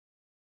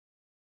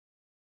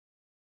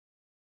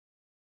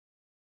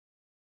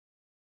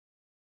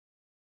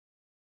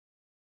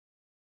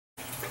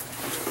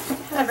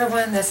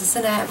everyone, this is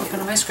Annette. Welcome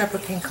to my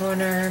scrapbooking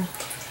corner.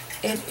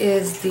 It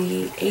is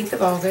the 8th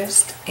of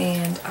August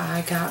and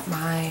I got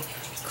my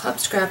club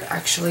scrap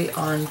actually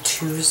on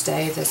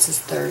Tuesday. This is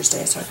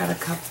Thursday, so I got a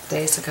couple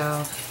days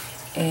ago.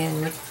 And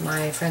with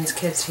my friend's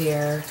kids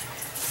here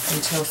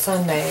until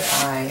Sunday,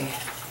 I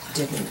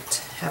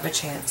didn't have a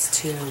chance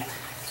to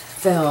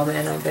film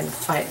and I've been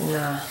fighting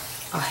a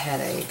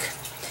headache.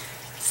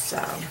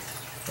 So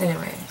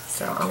anyway,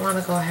 so I want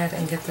to go ahead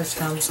and get this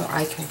filmed so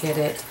I can get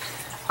it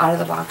out of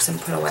the box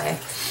and put away.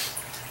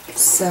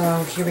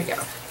 So here we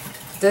go.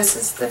 This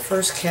is the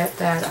first kit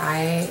that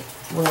I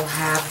will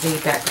have the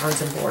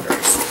backgrounds and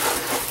borders.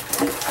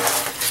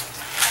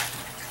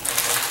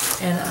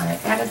 And I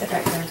added the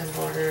backgrounds and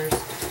borders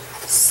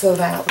so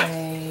that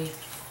way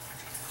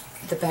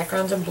the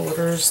backgrounds and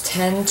borders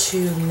tend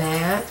to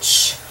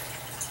match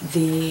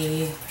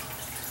the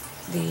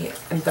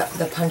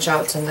punch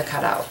outs and the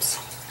cutouts,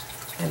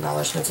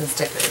 embellishments and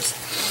stickers.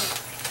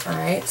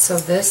 Alright, so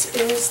this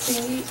is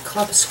the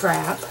Club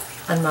Scrap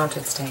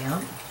unmounted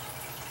stamp.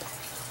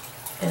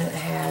 And it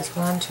has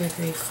 1, 2,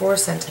 3, 4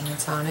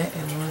 sentiments on it,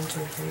 and 1, 2,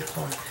 3,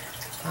 4,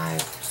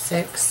 5,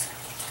 6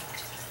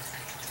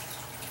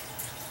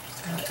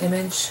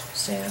 image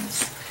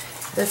stamps.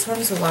 This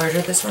one's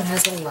larger. This one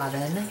has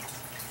 11.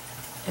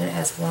 And it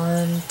has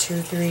 1,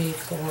 2, 3,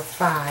 4,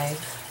 5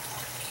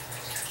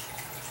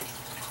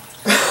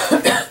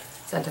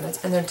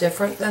 sentiments. And they're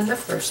different than the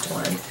first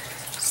one.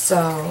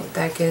 So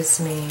that gives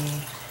me,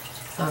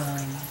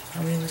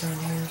 how many was on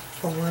here?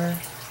 4,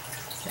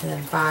 and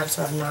then 5,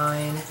 so I have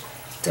 9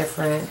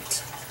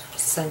 different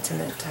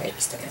sentiment type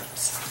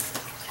stamps.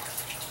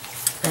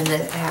 And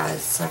then it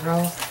has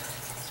several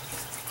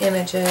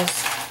images,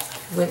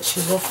 which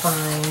you will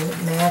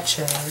find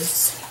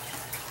matches.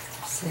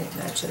 See, it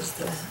matches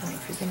the, I don't know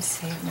if you can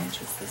see, it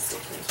matches the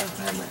stickers. I don't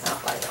have my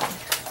outline on.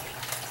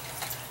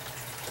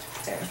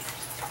 There.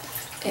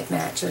 It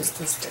matches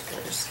the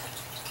stickers.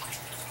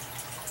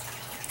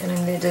 And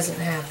then it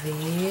doesn't have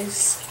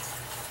these.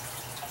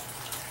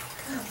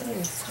 God, look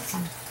at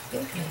something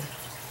big.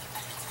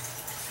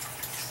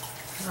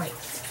 Right.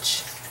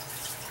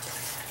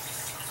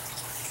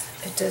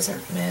 It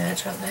doesn't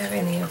match. I don't have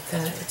any of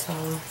that. It's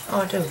all,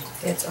 oh I do.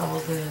 It's all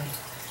the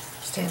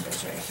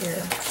stampers right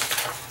here.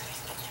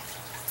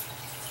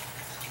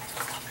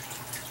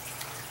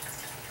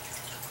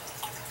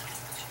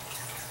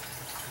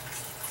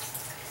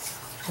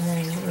 And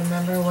then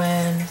remember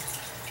when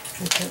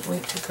You Can't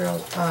Wait to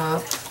Grow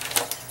Up,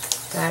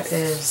 that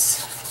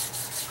is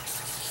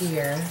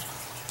here.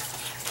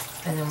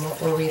 And then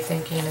what were we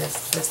thinking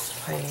is this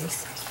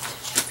place.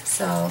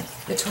 So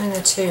between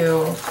the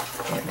two,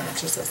 it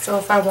matches it. So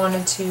if I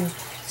wanted to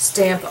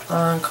stamp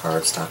on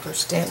cardstock or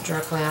stamp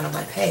directly onto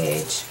my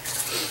page,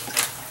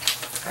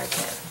 I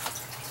can.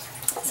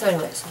 So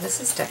anyway, so this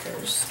is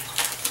stickers.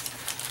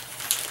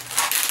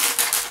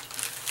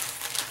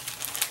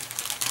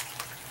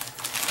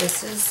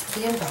 This is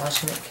the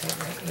embellishment kit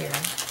right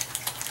here.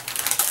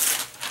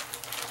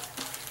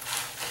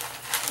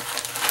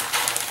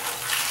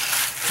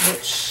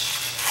 Which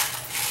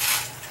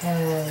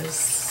has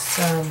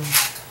some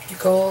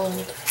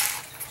gold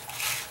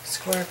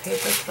square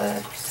paper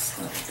clips.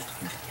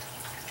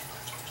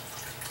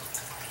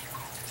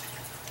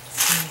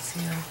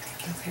 See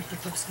the paper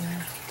clips in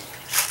there?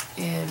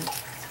 And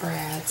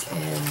brads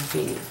and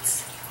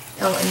beads.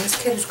 Oh, and this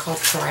kit is called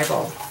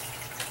Tribal.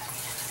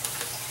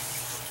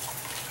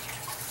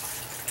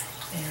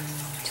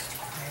 And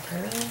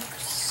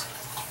fibers.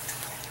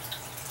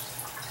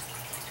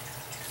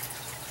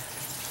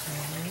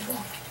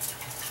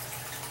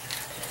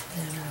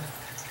 And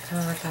kind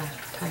of like a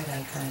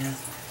tie-dye kind of.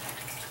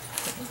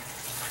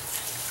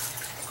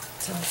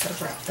 So I'll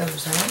wrap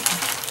those up.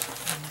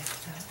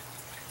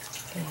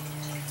 And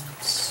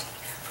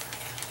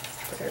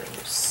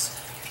there's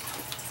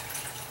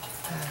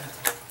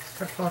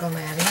for photo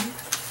matting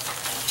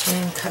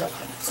and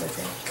cut-ups, I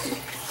think.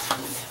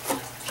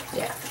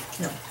 Yeah,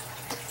 no.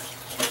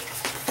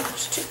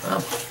 There's 2.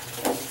 Oh.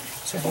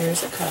 So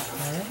here's a cut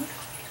card.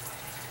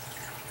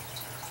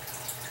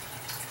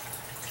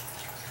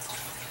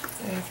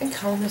 I think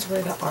home is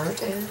where the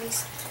art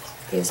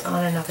is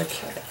on another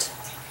kit.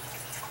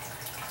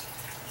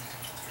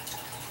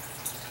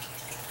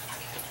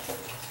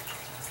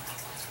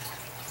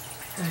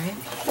 Alright.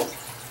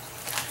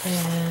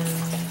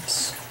 And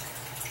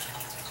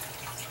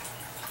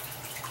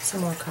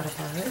some more cut-up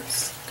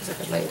arts, because I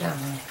could lay it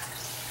down.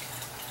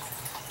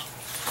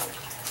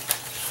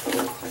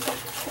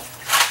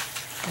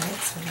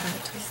 Alright, so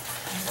that is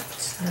that.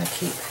 I'm going to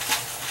keep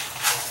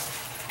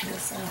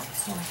this out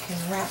so I can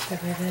wrap the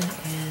ribbon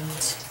and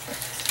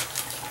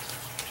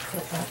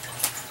put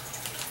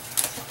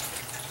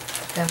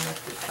them with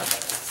the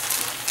others.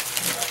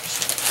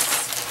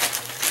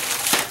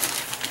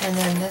 And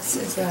then this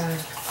is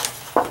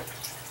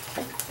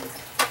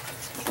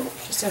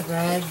just a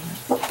red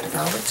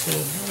velvety.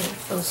 Oh, it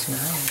feels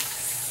nice.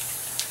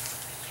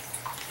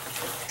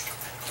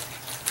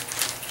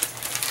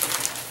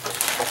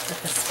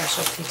 Like a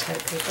specialty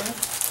type paper.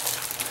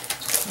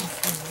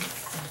 Okay,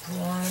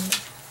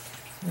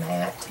 1,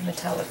 matte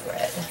metallic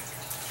red.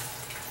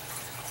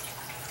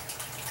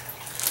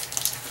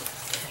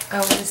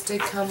 Oh, this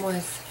did come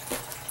with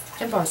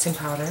embossing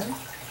powder.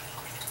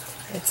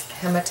 It's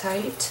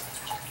hematite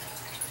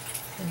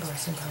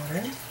embossing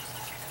powder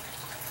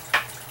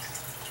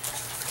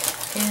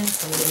and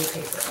some beauty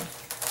paper.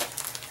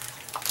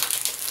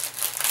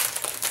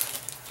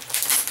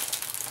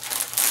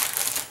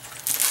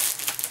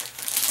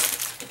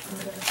 I'm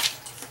going to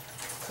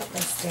put my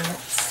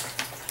stamps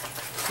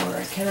where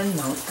I can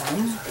unmount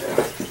them.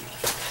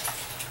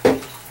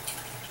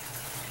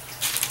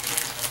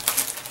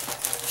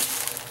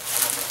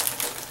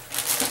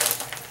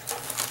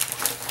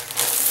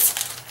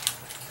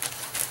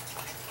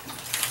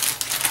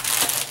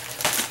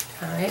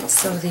 Alright,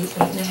 so the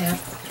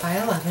 8.5 by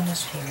 11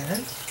 is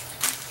here.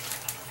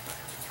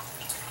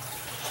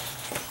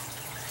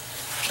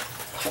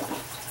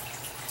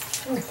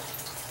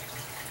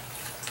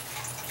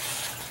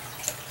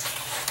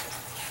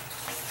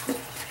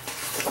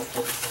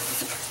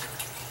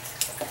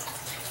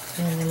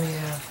 And then we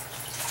have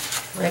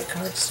red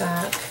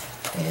cardstock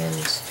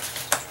and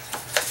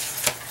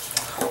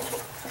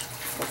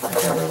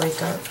like a really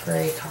dark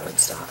gray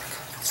cardstock.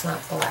 It's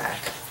not black.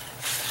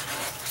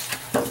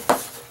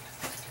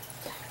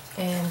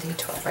 And the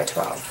 12 by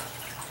 12.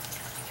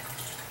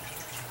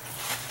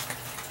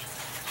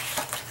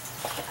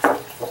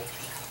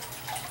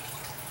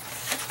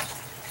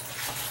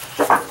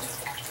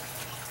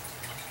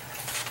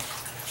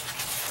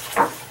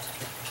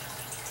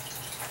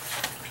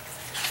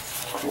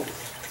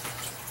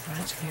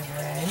 Alright, we have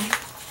red.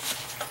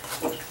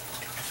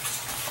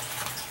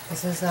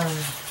 This is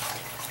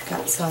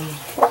got some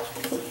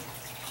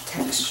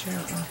texture. I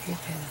don't know if you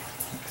can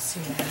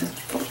see that.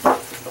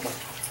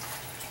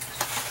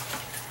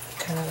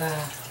 Kind of a, I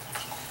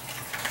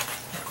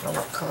don't know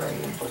what color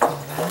you'd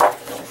call that.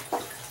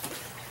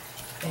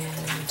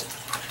 And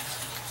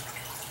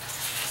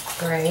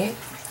gray,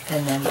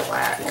 and then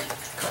black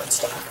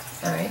cardstock.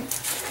 Alright,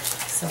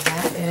 so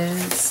that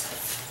is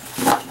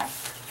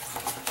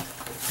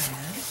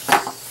that.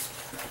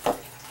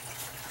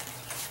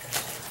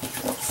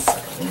 So,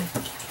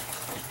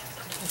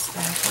 put this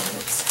back on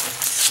its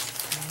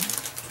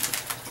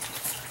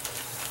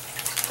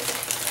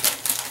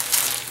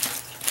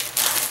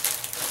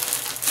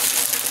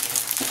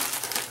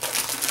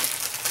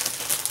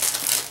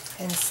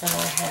and so I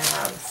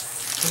have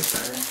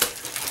paper,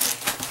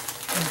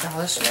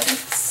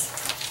 embellishments,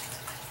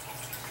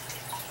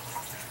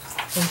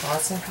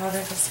 embossing powder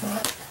to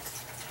smut,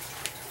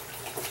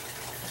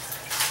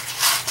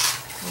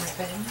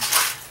 ribbon,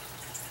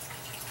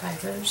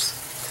 fibers,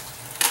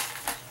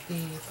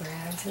 the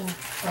brads and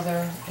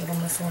other little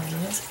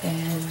miscellaneous,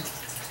 and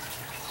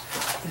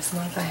this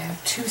month I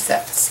have 2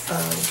 sets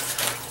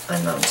of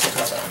unmounted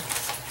rubber.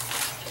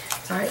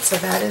 Alright, so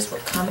that is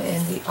what come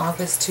in the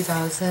August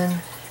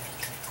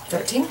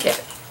 2013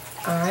 kit.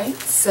 Alright,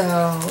 so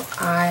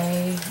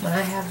when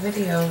I have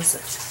videos,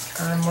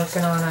 I'm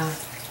working on a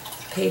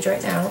page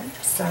right now,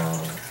 so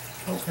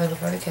hopefully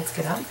before the kids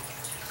get up.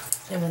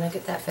 And when I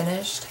get that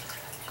finished,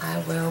 I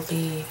will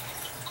be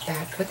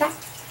back with that.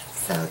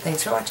 So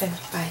thanks for watching.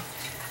 Bye.